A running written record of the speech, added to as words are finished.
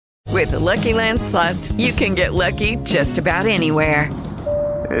With the Lucky Land Slots, you can get lucky just about anywhere.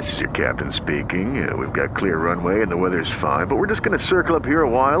 This is your captain speaking. We've got clear runway and the weather's fine, but we're just going to circle up here a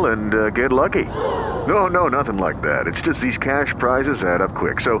while and get lucky. No, nothing like that. It's just these cash prizes add up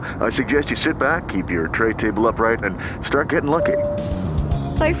quick. So I suggest you sit back, keep your tray table upright, and start getting lucky.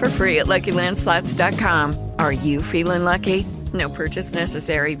 Play for free at LuckyLandSlots.com. Are you feeling lucky? No purchase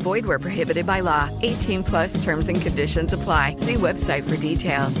necessary. Void where prohibited by law. 18+ terms and conditions apply. See website for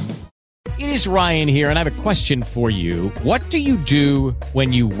details. It is Ryan here, and I have a question for you. What do you do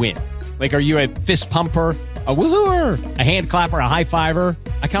when you win? Like, are you a fist pumper, a woohooer, a hand clapper, a high fiver?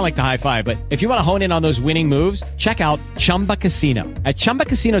 I kind of like the high five, but if you want to hone in on those winning moves, check out Chumba Casino. At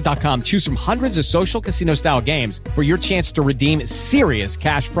ChumbaCasino.com, choose from hundreds of social casino-style games for your chance to redeem serious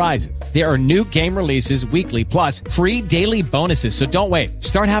cash prizes. There are new game releases weekly, plus free daily bonuses. So don't wait.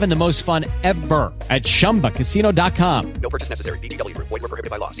 Start having the most fun ever at ChumbaCasino.com. No purchase necessary. VGW. Void where prohibited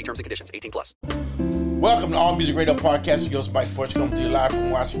by law. See terms and conditions. 18+. Welcome to All Music Radio Podcast. Your host, Mike Fortune, coming to you live from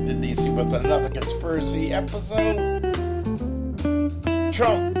Washington, D.C. with another Conspiracy episode.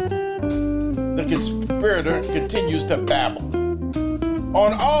 Trump, the conspirator, continues to babble.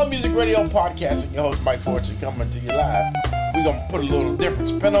 On All Music Radio Podcast, your host, Mike Fortune, coming to you live. We're going to put a little different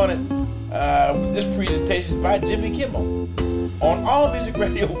spin on it. This presentation is by Jimmy Kimmel. On All Music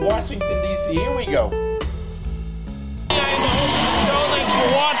Radio, Washington, D.C. Here we go. Thanks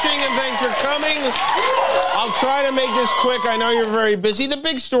for watching and thanks for coming. I'll try to make this quick. I know you're very busy. The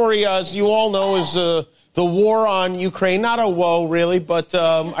big story, as you all know, is the war on Ukraine. Not a woe, really, but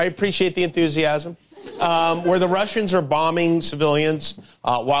I appreciate the enthusiasm. Where the Russians are bombing civilians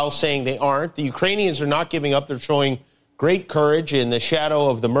while saying they aren't. The Ukrainians are not giving up. They're showing great courage in the shadow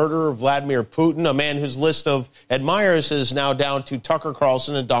of the murder of Vladimir Putin, a man whose list of admirers is now down to Tucker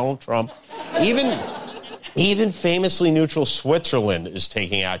Carlson and Donald Trump. Even famously neutral Switzerland is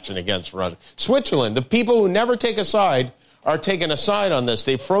taking action against Russia. Switzerland, the people who never take a side, are taking a side on this.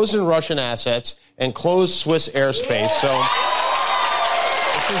 They've frozen Russian assets and closed Swiss airspace. So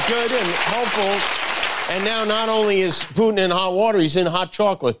this is good and hopeful. And now not only is Putin in hot water, he's in hot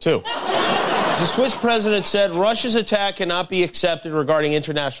chocolate, too. The Swiss president said Russia's attack cannot be accepted regarding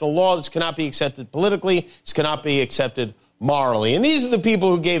international law. This cannot be accepted politically. This cannot be accepted morally. And these are the people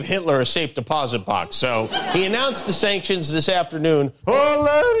who gave Hitler a safe deposit box. So he announced the sanctions this afternoon.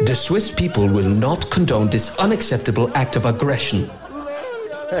 The Swiss people will not condone this unacceptable act of aggression.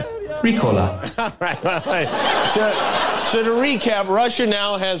 Ricola. Right. So to recap, Russia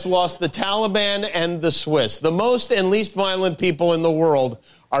now has lost the Taliban and the Swiss. The most and least violent people in the world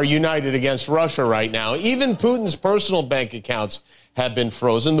are united against Russia right now. Even Putin's personal bank accounts have been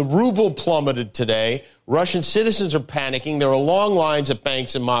frozen. The ruble plummeted today. Russian citizens are panicking. There are long lines at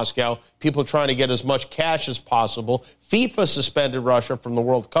banks in Moscow, people trying to get as much cash as possible. FIFA suspended Russia from the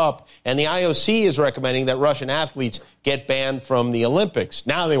World Cup, and the IOC is recommending that Russian athletes get banned from the Olympics.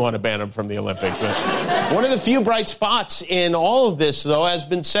 Now they want to ban them from the Olympics. But one of the few bright spots in all of this, though, has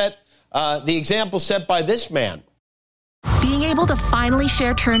been the example set by this man. Being able to finally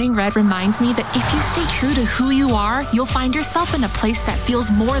share Turning Red reminds me that if you stay true to who you are, you'll find yourself in a place that feels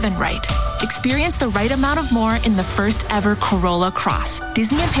more than right. Experience the right amount of more in the first ever Corolla Cross.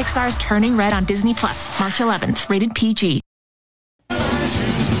 Disney and Pixar's Turning Red on Disney Plus, March 11th, rated PG.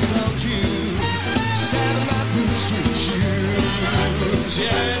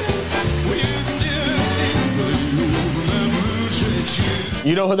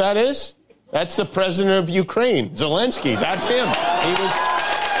 You know who that is? That's the president of Ukraine, Zelensky. That's him.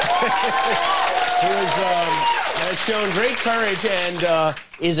 Has shown great courage and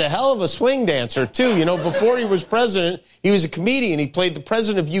is a hell of a swing dancer, too. You know, before he was president, he was a comedian. He played the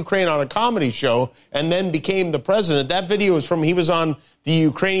president of Ukraine on a comedy show and then became the president. That video is he was on the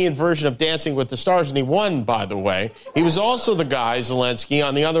Ukrainian version of Dancing with the Stars, and he won, by the way. He was also the guy, Zelensky,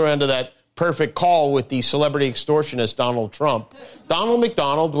 on the other end of that perfect call with the celebrity extortionist Donald Trump. Donald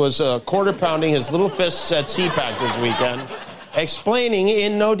McDonald was quarter-pounding his little fists at CPAC this weekend, explaining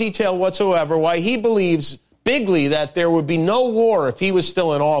in no detail whatsoever why he believes bigly that there would be no war if he was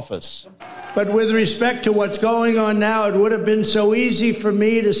still in office. But with respect to what's going on now, it would have been so easy for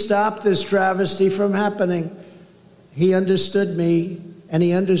me to stop this travesty from happening. He understood me, and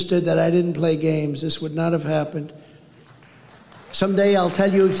he understood that I didn't play games. This would not have happened. Someday I'll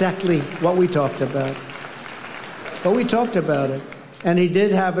tell you exactly what we talked about. But we talked about it. And he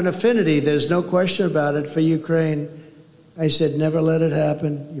did have an affinity, there's no question about it, for Ukraine. I said, never let it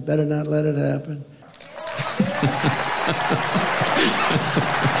happen. You better not let it happen.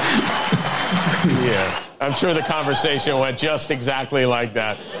 Yeah, I'm sure the conversation went just exactly like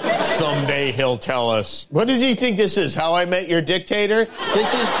that. Someday he'll tell us. What does he think this is? How I Met Your Dictator?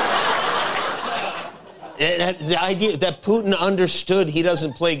 This is The idea that Putin understood he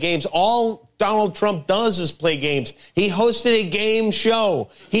doesn't play games. All Donald Trump does is play games. He hosted a game show.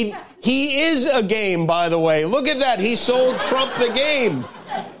 He is a game, by the way. Look at that. He sold Trump the game.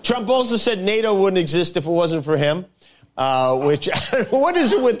 Trump also said NATO wouldn't exist if it wasn't for him. What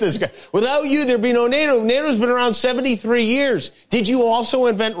is it with this guy? Without you, there'd be no NATO. NATO's been around 73 years. Did you also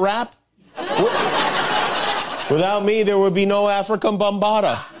invent rap? Without me, there would be no African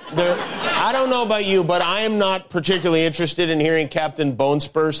Bombada. I don't know about you, but I am not particularly interested in hearing Captain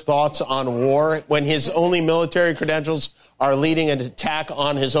Bonespur's thoughts on war when his only military credentials are leading an attack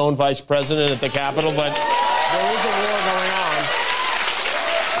on his own vice president at the Capitol. But there is a war going on.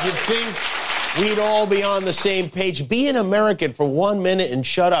 You'd think we'd all be on the same page. Be an American for 1 minute and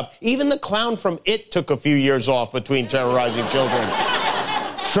shut up. Even the clown from It took a few years off between terrorizing children.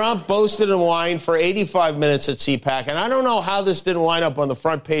 Trump boasted and whined for 85 minutes at CPAC, and I don't know how this didn't wind up on the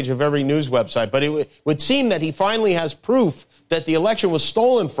front page of every news website, but it would seem that he finally has proof that the election was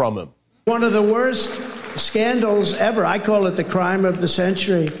stolen from him. One of the worst scandals ever. I call it the crime of the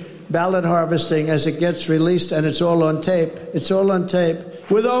century. Ballot harvesting as it gets released, and it's all on tape. It's all on tape.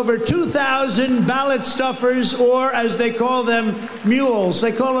 With over 2,000 ballot stuffers, or as they call them, mules.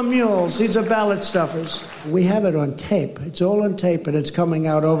 They call them mules. These are ballot stuffers. We have it on tape. It's all on tape, and it's coming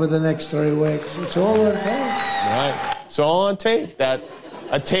out over the next 3 weeks. It's all on tape. Right. It's all on tape.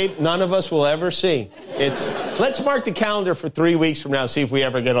 A tape none of us will ever see. Let's mark the calendar for 3 weeks from now, see if we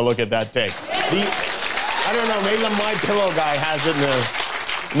ever get a look at that tape. I don't know, maybe the My Pillow guy has it in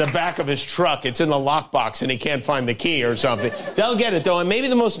the back of his truck. It's in the lockbox and he can't find the key or something. They'll get it, though. And maybe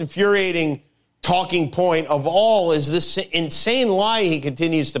the most infuriating talking point of all is this insane lie he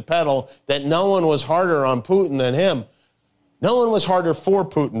continues to peddle that no one was harder on Putin than him. No one was harder for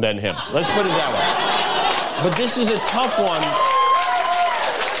Putin than him. Let's put it that way. But this is a tough one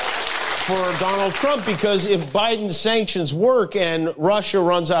for Donald Trump, because if Biden's sanctions work and Russia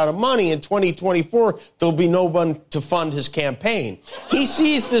runs out of money in 2024, there'll be no one to fund his campaign. He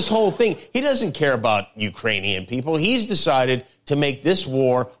sees this whole thing. He doesn't care about Ukrainian people. He's decided to make this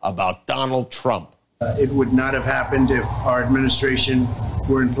war about Donald Trump. It would not have happened if our administration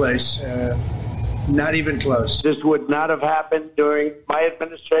were in place. Not even close. This would not have happened during my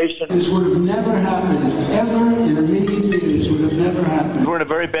administration. This would have never happened, ever in a million years. Would have never happened. We're in a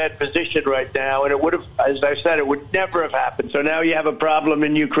very bad position right now, and it would have, as I said, it would never have happened. So now you have a problem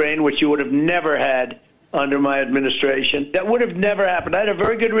in Ukraine, which you would have never had under my administration. That would have never happened. I had a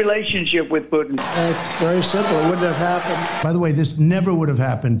very good relationship with Putin. Very simple. It wouldn't have happened. By the way, this never would have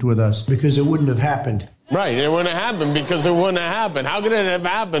happened with us because it wouldn't have happened. Right, it wouldn't have happened because it wouldn't have happened. How could it have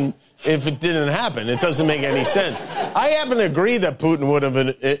happened if it didn't happen? It doesn't make any sense. I happen to agree that Putin would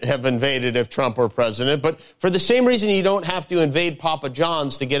have invaded if Trump were president, but for the same reason you don't have to invade Papa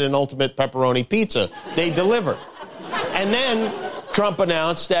John's to get an ultimate pepperoni pizza. They deliver. And then Trump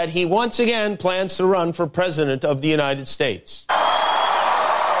announced that he once again plans to run for president of the United States.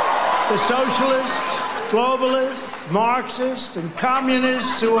 The socialists, globalists, Marxists, and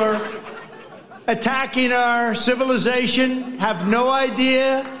communists who are attacking our civilization have no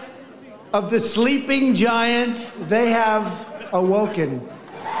idea of the sleeping giant they have awoken.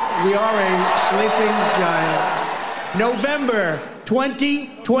 We are a sleeping giant. November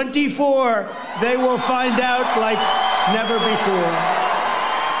 2024, they will find out like never before.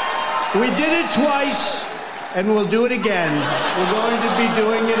 We did it twice, and we'll do it again. We're going to be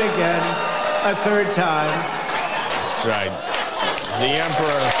doing it again a third time. That's right. The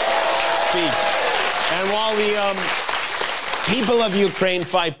emperor speaks. And while the people of Ukraine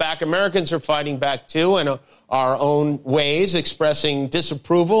fight back, Americans are fighting back too, in our own ways, expressing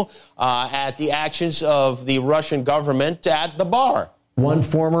disapproval at the actions of the Russian government at the bar. One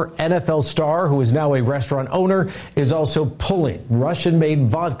former NFL star who is now a restaurant owner is also pulling Russian-made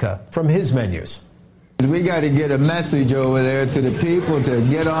vodka from his menus. We got to get a message over there to the people to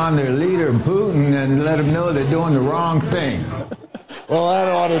get on their leader, Putin, and let them know they're doing the wrong thing. Well, that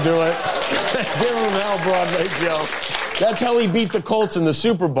ought to do it. Give him hell, Broadway Joe. That's how he beat the Colts in the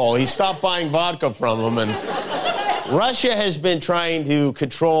Super Bowl. He stopped buying vodka from them. And Russia has been trying to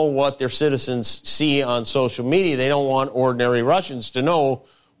control what their citizens see on social media. They don't want ordinary Russians to know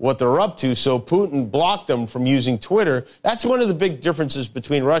what they're up to, so Putin blocked them from using Twitter. That's one of the big differences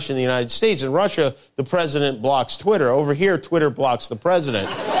between Russia and the United States. In Russia, the president blocks Twitter. Over here, Twitter blocks the president.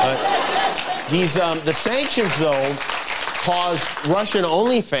 The sanctions, though, caused Russian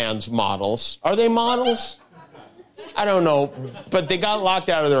OnlyFans models. Are they models? I don't know, but they got locked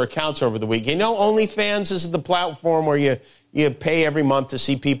out of their accounts over the week. You know, OnlyFans, this is the platform where you pay every month to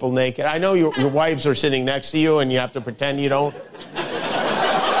see people naked. I know your wives are sitting next to you and you have to pretend you don't.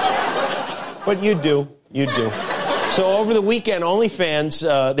 But you do. You do. So over the weekend,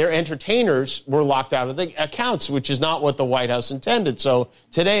 OnlyFans, their entertainers were locked out of the accounts, which is not what the White House intended. So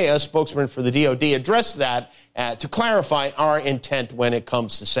today, a spokesman for the DOD addressed that to clarify our intent when it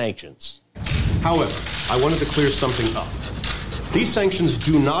comes to sanctions. However, I wanted to clear something up. These sanctions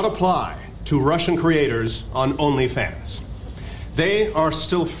do not apply to Russian creators on OnlyFans. They are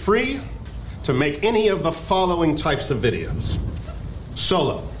still free to make any of the following types of videos: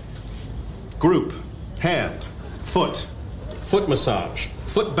 solo, group, hand, foot massage,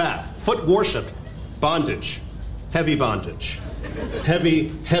 foot bath, foot worship, bondage, heavy bondage,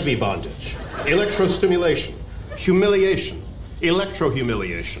 heavy bondage, electrostimulation, humiliation,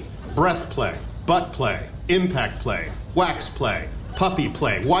 electrohumiliation, breath play, butt play, impact play, wax play, puppy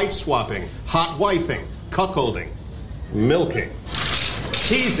play, wife swapping, hot wifing, cuckolding, milking,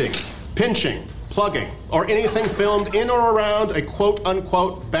 teasing, pinching, plugging, or anything filmed in or around a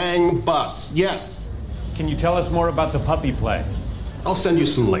quote-unquote bang bus. Yes. Can you tell us more about the puppy play? I'll send you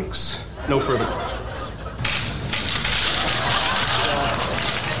some links. No further questions.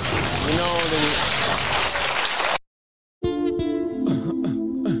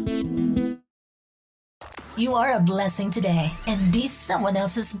 You are a blessing today, and be someone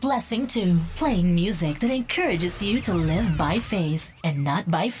else's blessing too. Playing music that encourages you to live by faith and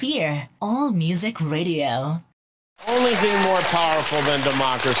not by fear. All Music Radio. Only thing more powerful than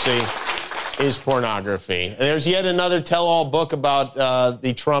democracy is pornography. There's yet another tell-all book about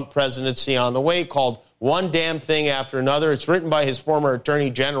the Trump presidency on the way called One Damn Thing After Another. It's written by his former Attorney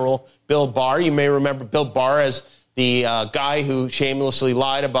General, Bill Barr. You may remember Bill Barr as the guy who shamelessly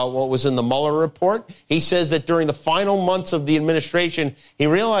lied about what was in the Mueller report. He says that during the final months of the administration, he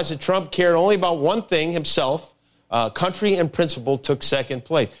realized that Trump cared only about one thing, himself. Country and principle took second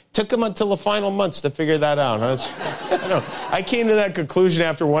place. Took him until the final months to figure that out. I came to that conclusion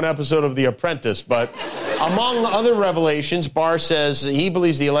after one episode of The Apprentice, but among other revelations, Barr says he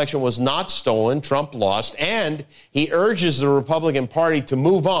believes the election was not stolen, Trump lost, and he urges the Republican Party to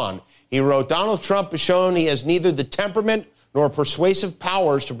move on. He wrote, Donald Trump has shown he has neither the temperament nor persuasive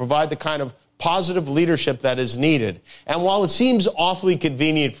powers to provide the kind of positive leadership that is needed. And while it seems awfully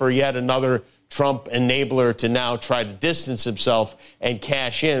convenient for yet another Trump enabler to now try to distance himself and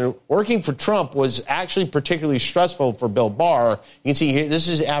cash in, working for Trump was actually particularly stressful for Bill Barr. You can see here, this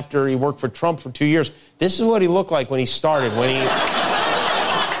is after he worked for Trump for 2 years. This is what he looked like when he started, when he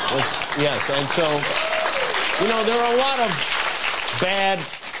was, yes. And so, there are a lot of bad,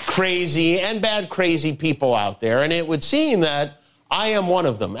 crazy people out there, and it would seem that I am one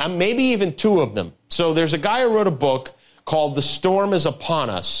of them, and maybe even two of them. So there's a guy who wrote a book called The Storm is Upon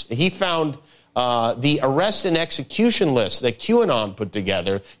Us. He found the arrest and execution list that QAnon put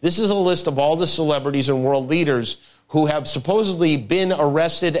together. This is a list of all the celebrities and world leaders who have supposedly been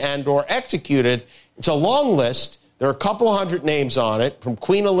arrested and or executed. It's a long list. There are a couple hundred names on it, from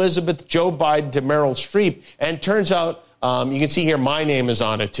Queen Elizabeth, Joe Biden to Meryl Streep. And it turns out, you can see here, my name is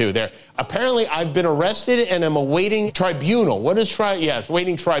on it, too. There. Apparently, I've been arrested and am awaiting tribunal. What is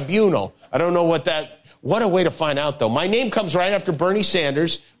awaiting tribunal. I don't know what that... What a way to find out, though. My name comes right after Bernie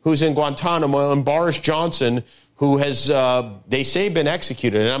Sanders, who's in Guantanamo, and Boris Johnson, who has, they say, been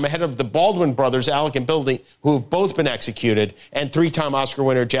executed. And I'm ahead of the Baldwin brothers, Alec and Bill, who have both been executed, and three-time Oscar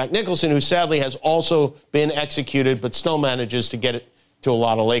winner Jack Nicholson, who sadly has also been executed, but still manages to get it to a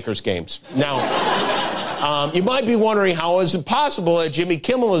lot of Lakers games. Now, you might be wondering, how is it possible that Jimmy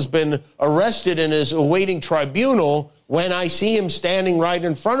Kimmel has been arrested and is awaiting tribunal when I see him standing right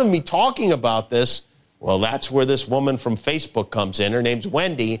in front of me talking about this? Well, that's where this woman from Facebook comes in. Her name's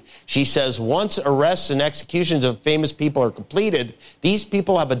Wendy. She says once arrests and executions of famous people are completed, these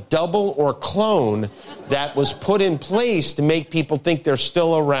people have a double or clone that was put in place to make people think they're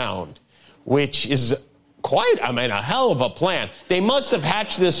still around, which is a hell of a plan. They must have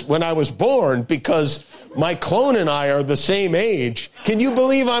hatched this when I was born, because my clone and I are the same age. Can you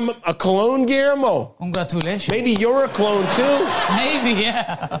believe I'm a clone, Guillermo? Congratulations. Maybe you're a clone, too? Maybe,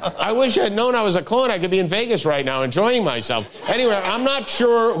 yeah. I wish I'd known I was a clone. I could be in Vegas right now enjoying myself. Anyway, I'm not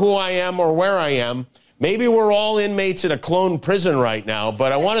sure who I am or where I am. Maybe we're all inmates in a clone prison right now,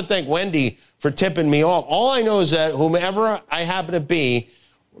 but I want to thank Wendy for tipping me off. All I know is that whomever I happen to be,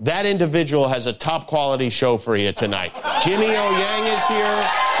 that individual has a top quality show for you tonight. Jimmy O. Yang is here.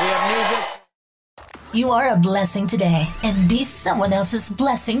 We have music. You are a blessing today, and be someone else's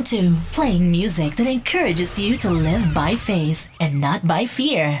blessing too. Playing music that encourages you to live by faith and not by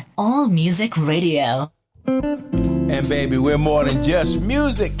fear. All Music Radio. And baby, we're more than just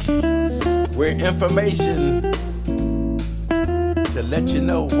music. We're information to let you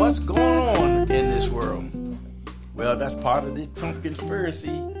know what's going on in this world. Well, that's part of the Trump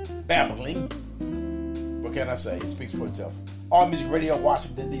conspiracy, babbling. What can I say? It speaks for itself. All Music Radio,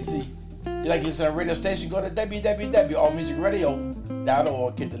 Washington, D.C. You like to listen to a radio station? Go to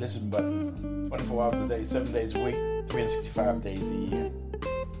www.allmusicradio.org. Hit the listen button. 24 hours a day, 7 days a week, 365 days a year.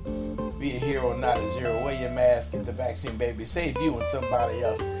 Be a hero, not a zero. Wear your mask, get the vaccine, baby. Save you and somebody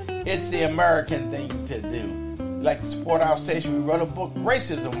else. It's the American thing to do. You like to support our station? We wrote a book,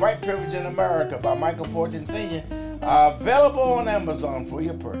 Racism, White Privilege in America, by Michael Fortune Sr., available on Amazon for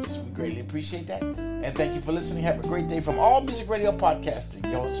your purchase. We greatly appreciate that. And thank you for listening. Have a great day from All Music Radio Podcasting.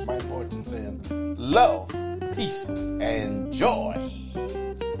 Your host, Mike Fortune, saying love, peace, and joy.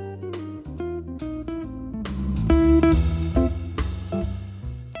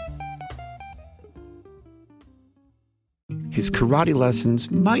 His karate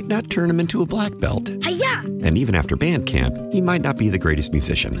lessons might not turn him into a black belt. Hi-ya! And even after band camp, he might not be the greatest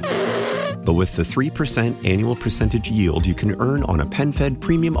musician. But with the 3% annual percentage yield you can earn on a PenFed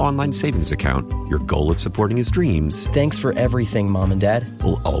premium online savings account, your goal of supporting his dreams... Thanks for everything, Mom and Dad.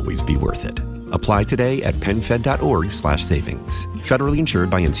 ...will always be worth it. Apply today at PenFed.org/savings. Federally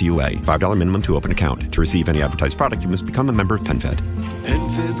insured by NCUA. $5 minimum to open account. To receive any advertised product, you must become a member of PenFed.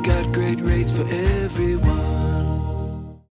 PenFed's got great rates for everyone.